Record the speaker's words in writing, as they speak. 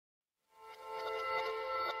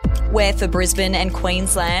We're for Brisbane and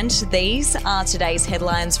Queensland. These are today's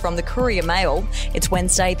headlines from the Courier Mail. It's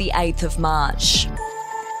Wednesday, the 8th of March.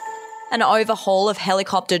 An overhaul of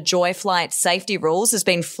helicopter joy flight safety rules has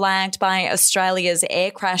been flagged by Australia's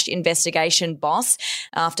air crash investigation boss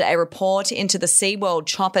after a report into the SeaWorld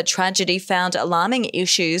chopper tragedy found alarming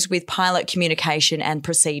issues with pilot communication and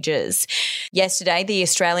procedures. Yesterday, the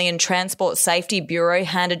Australian Transport Safety Bureau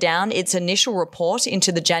handed down its initial report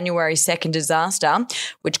into the January 2nd disaster,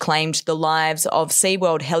 which claimed the lives of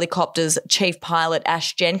SeaWorld Helicopters chief pilot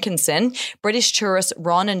Ash Jenkinson, British tourists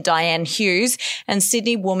Ron and Diane Hughes, and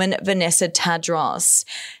Sydney woman Vanessa Tadros.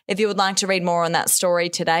 If you would like to read more on that story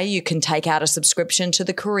today, you can take out a subscription to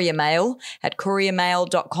the Courier Mail at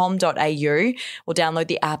couriermail.com.au or download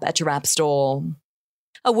the app at your app store.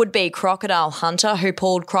 A would-be crocodile hunter who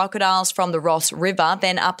pulled crocodiles from the Ross River,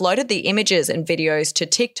 then uploaded the images and videos to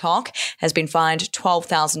TikTok, has been fined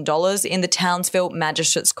 $12,000 in the Townsville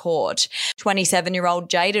Magistrates Court. 27-year-old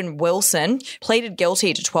Jaden Wilson pleaded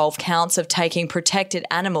guilty to 12 counts of taking protected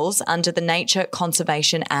animals under the Nature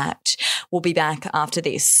Conservation Act. We'll be back after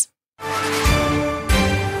this.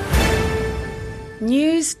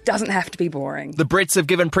 News doesn't have to be boring. The Brits have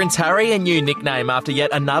given Prince Harry a new nickname after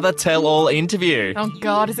yet another tell-all interview. Oh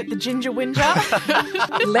God, is it the Ginger Whinger?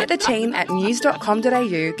 Let the team at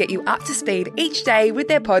news.com.au get you up to speed each day with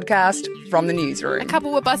their podcast, From the Newsroom. A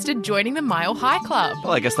couple were busted joining the Mile High Club.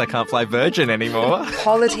 Well, I guess they can't fly Virgin anymore.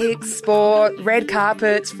 Politics, sport, red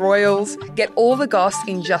carpets, royals. Get all the goss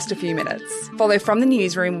in just a few minutes. Follow From the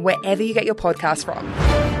Newsroom wherever you get your podcast from.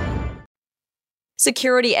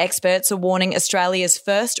 Security experts are warning Australia's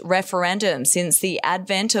first referendum since the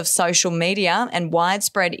advent of social media and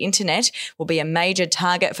widespread internet will be a major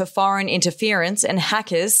target for foreign interference and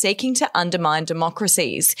hackers seeking to undermine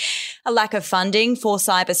democracies. A lack of funding for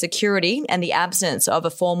cybersecurity and the absence of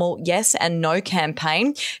a formal yes and no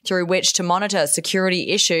campaign through which to monitor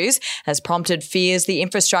security issues has prompted fears the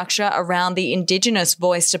infrastructure around the Indigenous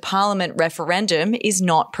Voice to Parliament referendum is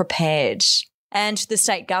not prepared. And the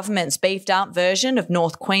state government's beefed-up version of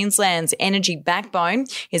North Queensland's energy backbone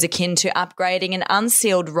is akin to upgrading an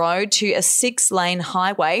unsealed road to a 6-lane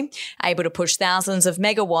highway, able to push thousands of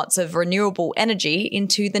megawatts of renewable energy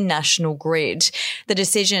into the national grid. The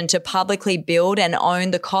decision to publicly build and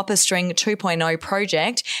own the Copperstring 2.0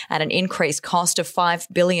 project at an increased cost of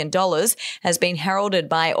 $5 billion has been heralded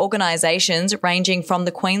by organisations ranging from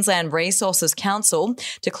the Queensland Resources Council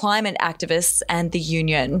to climate activists and the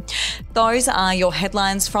union. Those are your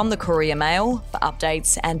headlines from the Courier Mail. For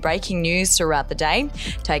updates and breaking news throughout the day,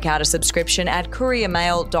 take out a subscription at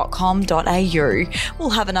couriermail.com.au.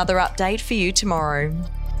 We'll have another update for you tomorrow.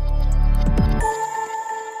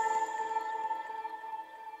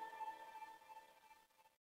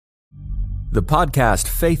 The podcast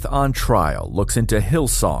Faith on Trial looks into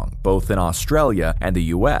Hillsong, both in Australia and the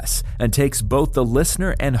US, and takes both the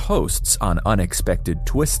listener and hosts on unexpected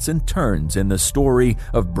twists and turns in the story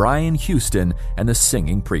of Brian Houston and the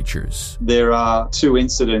Singing Preachers. There are 2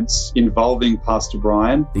 incidents involving Pastor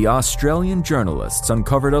Brian. The Australian journalists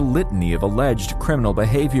uncovered a litany of alleged criminal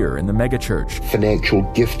behaviour in the megachurch. Financial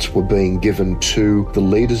gifts were being given to the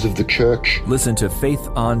leaders of the church. Listen to Faith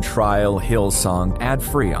on Trial Hillsong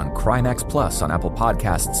ad-free on Crimex Plus on Apple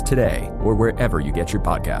Podcasts today or wherever you get your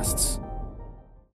podcasts.